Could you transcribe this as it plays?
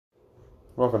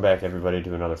Welcome back, everybody,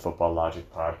 to another Football Logic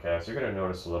podcast. You're going to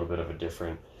notice a little bit of a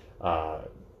different uh,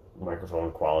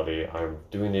 microphone quality. I'm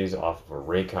doing these off of a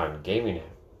Raycon gaming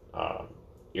uh,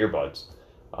 earbuds.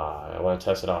 I want to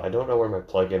test it out. I don't know where my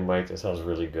plug-in mic, that sounds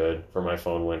really good, for my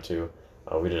phone went to.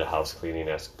 We did a house cleaning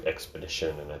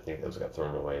expedition, and I think those got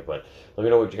thrown away. But let me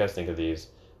know what you guys think of these.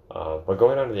 But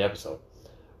going on to the episode,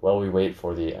 while we wait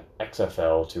for the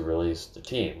XFL to release the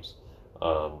teams,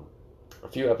 a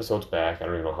few episodes back, I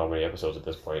don't even know how many episodes at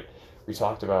this point, we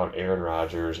talked about Aaron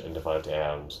Rodgers and Davante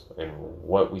Adams and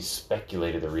what we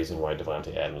speculated the reason why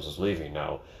Davante Adams was leaving.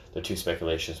 Now, the two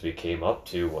speculations we came up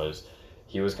to was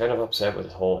he was kind of upset with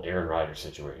the whole Aaron Rodgers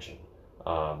situation.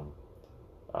 Um,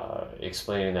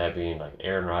 Explaining that being like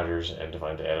Aaron Rodgers and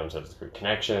Davante Adams have a great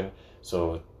connection,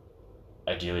 so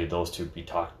ideally those two be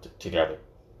talked together.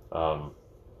 Um,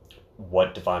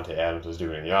 what Davante Adams is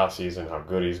doing in the offseason, how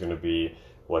good he's going to be,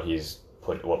 what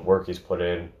work he's put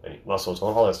in, any muscle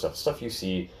tone, all that stuff you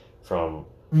see from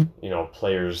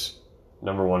players,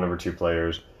 number one, number two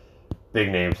players, big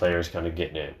name players, kind of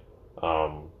getting in.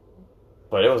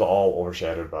 But it was all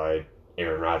overshadowed by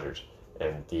Aaron Rodgers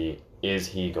and the is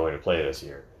he going to play this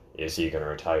year? Is he going to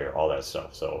retire? All that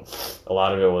stuff. So a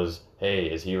lot of it was, hey,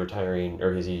 is he retiring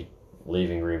or is he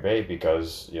leaving Green Bay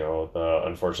because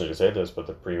unfortunately to say this, but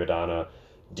the prima donna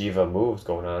diva moves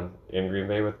going on in Green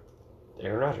Bay with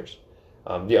Aaron Rodgers.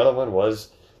 The other one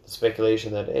was the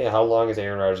speculation that, hey, how long is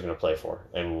Aaron Rodgers going to play for?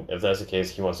 And if that's the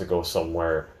case, he wants to go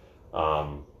somewhere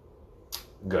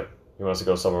good. He wants to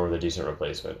go somewhere with a decent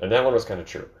replacement. And that one was kind of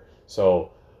true.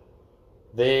 So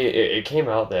it came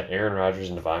out that Aaron Rodgers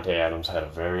and Davante Adams had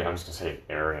I'm just going to say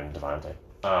Aaron and Davante,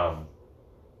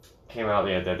 came out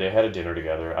that they had a dinner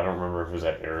together. I don't remember if it was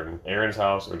at Aaron's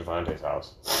house or Davante's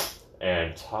house,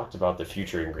 and talked about the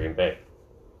future in Green Bay.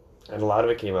 And a lot of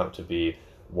it came out to be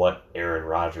what Aaron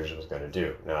Rodgers was going to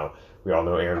do. Now, we all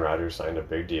know Aaron Rodgers signed a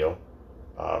big deal,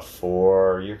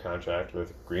 4-year contract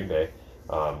with Green Bay.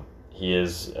 He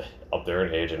is up there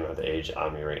in age. I don't have the age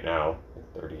on me right now,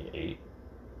 38,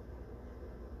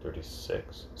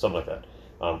 36, something like that.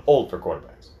 Old for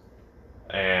quarterbacks.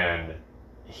 And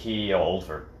he old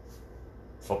for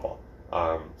football.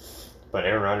 But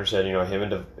Aaron Rodgers said, him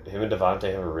and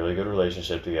Davante have a really good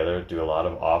relationship together, do a lot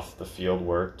of off the field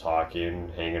work, talking,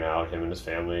 hanging out, him and his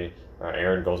family.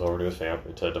 Aaron goes over to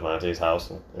to Davante's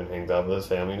house and hangs out with his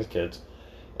family and his kids.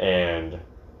 And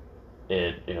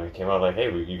he came out like,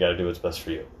 hey, you got to do what's best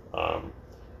for you.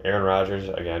 Aaron Rodgers,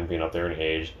 again, being up there in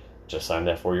age, just signed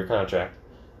that 4-year contract.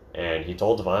 And he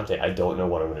told Davante, I don't know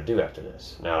what I'm going to do after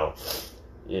this. Now,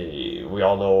 we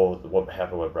all know what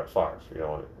happened with Brett Favre.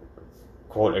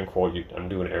 Quote unquote, I'm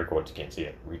doing air quotes, you can't see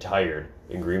it, retired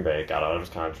in Green Bay, got out of his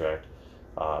contract.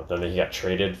 Then he got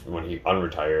traded when he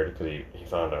unretired because he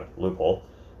found a loophole.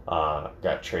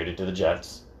 Got traded to the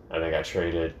Jets, and then got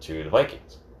traded to the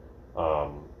Vikings.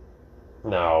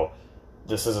 Now,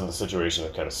 this isn't the situation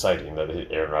of kind of citing that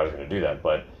Aaron Rodgers is going to do that,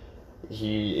 but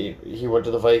he went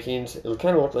to the Vikings. It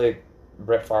kind of looked like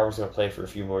Brett Favre was going to play for a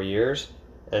few more years,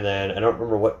 and then I don't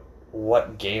remember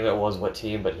what game it was, what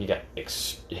team, but he got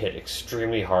hit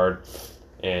extremely hard,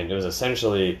 and it was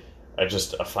essentially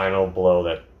just a final blow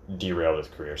that derailed his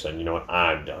career, saying, you know what,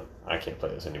 I'm done. I can't play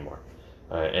this anymore.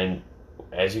 And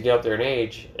as you get up there in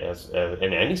age, as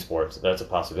in any sports, that's a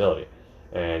possibility.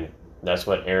 And that's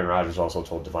what Aaron Rodgers also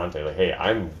told Davante, like, hey,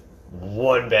 I'm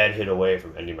one bad hit away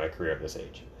from ending my career at this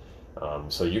age.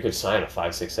 So you could sign a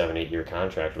 5, 6, 7, 8-year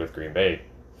contract with Green Bay,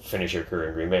 finish your career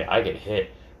in Green Bay. I get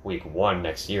hit week 1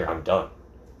 next year, I'm done.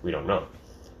 We don't know.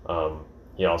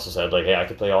 He also said, like, hey, I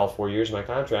could play all 4 years of my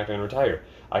contract and retire.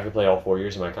 I could play all 4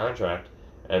 years of my contract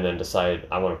and then decide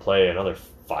I want to play another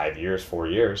 5 years, 4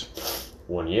 years,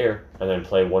 1 year, and then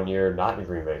play 1 year not in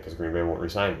Green Bay because Green Bay won't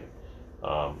re-sign me.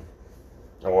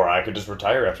 Or I could just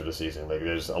retire after the season. Like,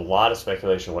 there's a lot of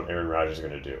speculation on what Aaron Rodgers is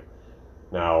going to do.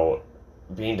 Now,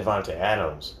 being Davante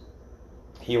Adams,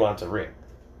 he wants a ring.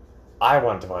 I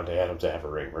want Davante Adams to have a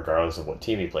ring, regardless of what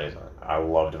team he plays on. I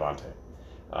love Davante.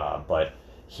 But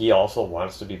he also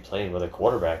wants to be playing with a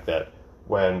quarterback that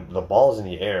when the ball is in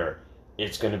the air,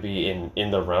 it's going to be in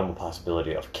the realm of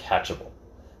possibility of catchable.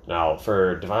 Now,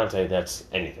 for Davante, that's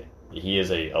anything. He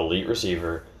is an elite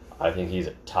receiver. I think he's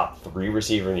a top 3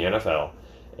 receiver in the NFL.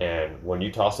 And when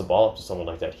you toss the ball up to someone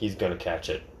like that, he's going to catch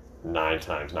it 9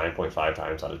 times, 9.5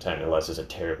 times out of 10, unless it's a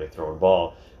terribly thrown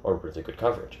ball or really good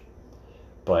coverage.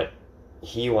 But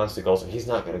he wants to go, so he's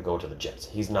not going to go to the Jets.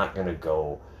 He's not going to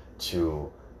go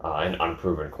to an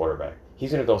unproven quarterback.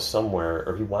 He's going to go somewhere,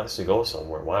 or he wants to go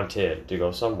somewhere, wanted to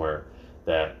go somewhere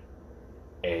that,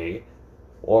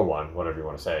 or one, whatever you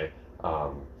want to say,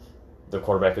 the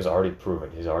quarterback is already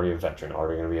proven. He's already a veteran,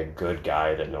 already going to be a good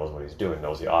guy that knows what he's doing,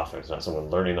 knows the offense, not someone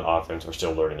learning the offense or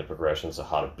still learning the progressions of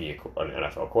how to be an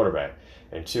NFL quarterback.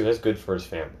 And two, that's good for his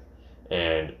family.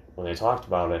 And when they talked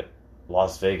about it,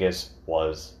 Las Vegas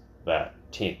was that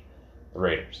team, the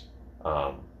Raiders.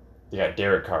 You got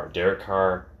Derek Carr. Derek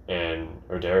and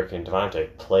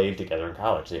Davante played together in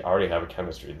college. They already have a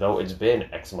chemistry. Though it's been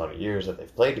X amount of years that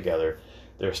they've played together,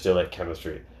 there's still that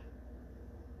chemistry.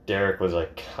 Derek was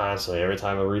like constantly, every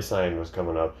time a re-sign was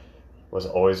coming up, was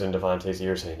always in Davante's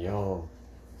ear saying, "Yo,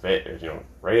 Raiders,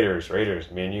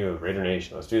 me and you, Raider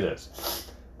Nation, let's do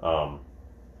this."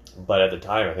 But at the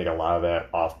time, I think a lot of that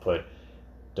off-put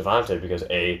Davante because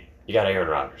you got Aaron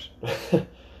Rodgers.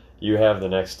 You have the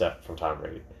next step from Tom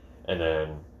Brady. And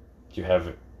then you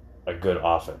have a good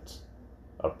offense,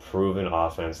 a proven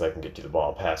offense that can get you the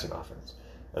ball, passing offense.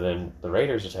 And then the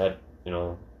Raiders just had,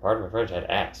 pardon my French, had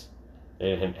ass.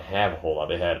 They didn't have a whole lot.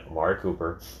 They had Amari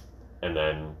Cooper, and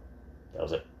then that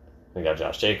was it. They got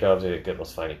Josh Jacobs. They didn't get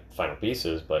those final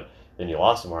pieces, but then you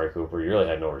lost Amari Cooper. You really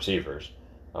had no receivers.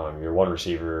 Your one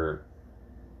receiver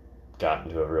got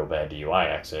into a real bad DUI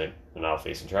accident and now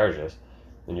facing charges,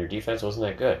 and your defense wasn't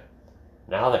that good.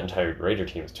 Now that entire Raider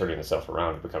team is turning itself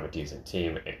around to become a decent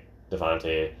team.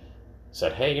 Davante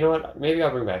said, "Hey, you know what? Maybe I'll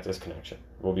bring back this connection.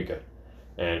 We'll be good."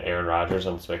 And Aaron Rodgers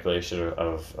on speculation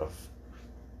of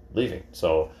leaving.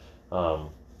 So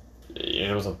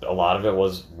it was a lot of it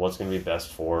was what's going to be best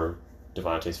for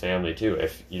Davante's family too.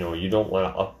 If you don't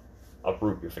want to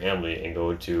uproot your family and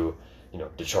go to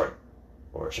Detroit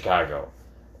or Chicago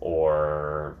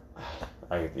or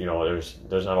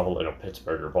there's not a whole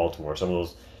Pittsburgh or Baltimore. Some of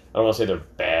those, I don't want to say they're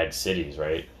bad cities,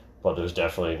 right? But there's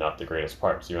definitely not the greatest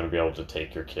parts. You want to be able to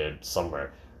take your kid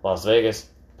somewhere. Las Vegas,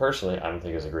 personally, I don't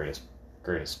think is the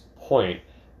greatest point,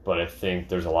 but I think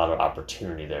there's a lot of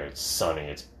opportunity there. It's sunny.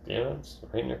 It's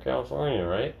right near California,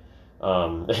 right?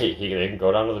 They can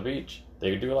go down to the beach.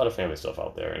 They can do a lot of family stuff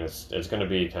out there, and it's going to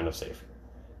be kind of safer,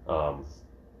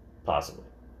 possibly.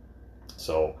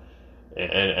 So,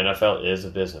 and NFL is a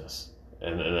business.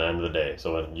 And at the end of the day,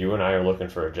 so when you and I are looking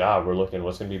for a job, we're looking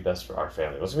what's going to be best for our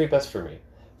family, what's going to be best for me,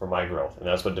 for my growth, and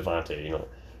that's what Davante.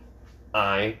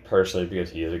 I personally,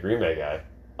 because he is a Green Bay guy,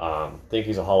 think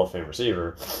he's a Hall of Fame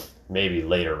receiver, maybe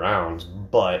later rounds,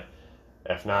 but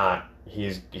if not,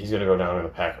 he's going to go down in the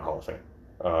Packer Hall of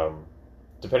Fame.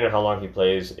 Depending on how long he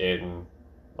plays in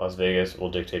Las Vegas, will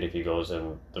dictate if he goes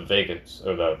in the Vegas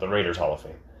or the Raiders Hall of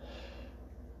Fame.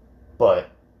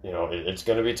 But it's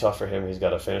going to be tough for him. He's got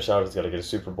to finish out. He's got to get a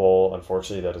Super Bowl.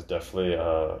 Unfortunately, that is definitely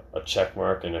a check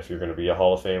mark. And if you're going to be a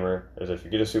Hall of Famer, is if you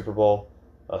get a Super Bowl,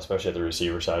 especially at the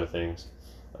receiver side of things,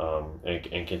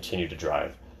 and continue to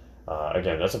drive.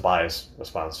 Again, that's a biased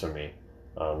response from me.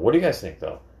 What do you guys think,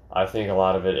 though? I think a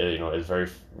lot of it, is very,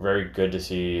 very good to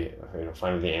see.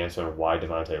 Finally the answer of why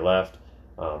Davante left.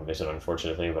 It's an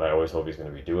unfortunate thing, but I always hope he's going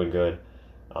to be doing good.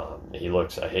 He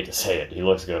looks. I hate to say it. He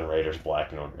looks good in Raiders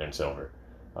black and silver.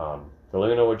 But let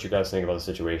me know what you guys think about the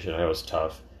situation. I know it's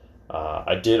tough.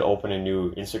 I did open a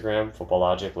new Instagram, Football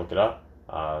Logic. Look it up.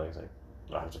 I'll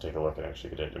have to take a look and actually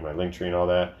get it in my link tree and all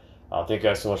that. Thank you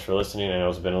guys so much for listening. I know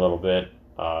it's been a little bit.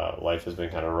 Life has been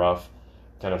kind of rough.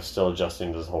 Kind of still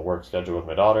adjusting to this whole work schedule with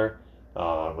my daughter,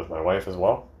 with my wife as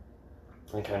well,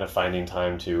 and kind of finding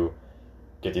time to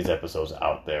get these episodes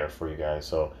out there for you guys.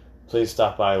 So please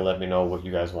stop by and let me know what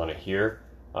you guys want to hear.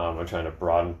 I'm trying to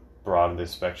broaden the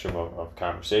spectrum of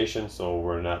conversation, so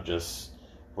we're not just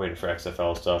waiting for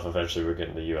XFL stuff. Eventually we're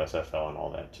getting the USFL and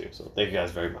all that too. So thank you guys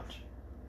very much.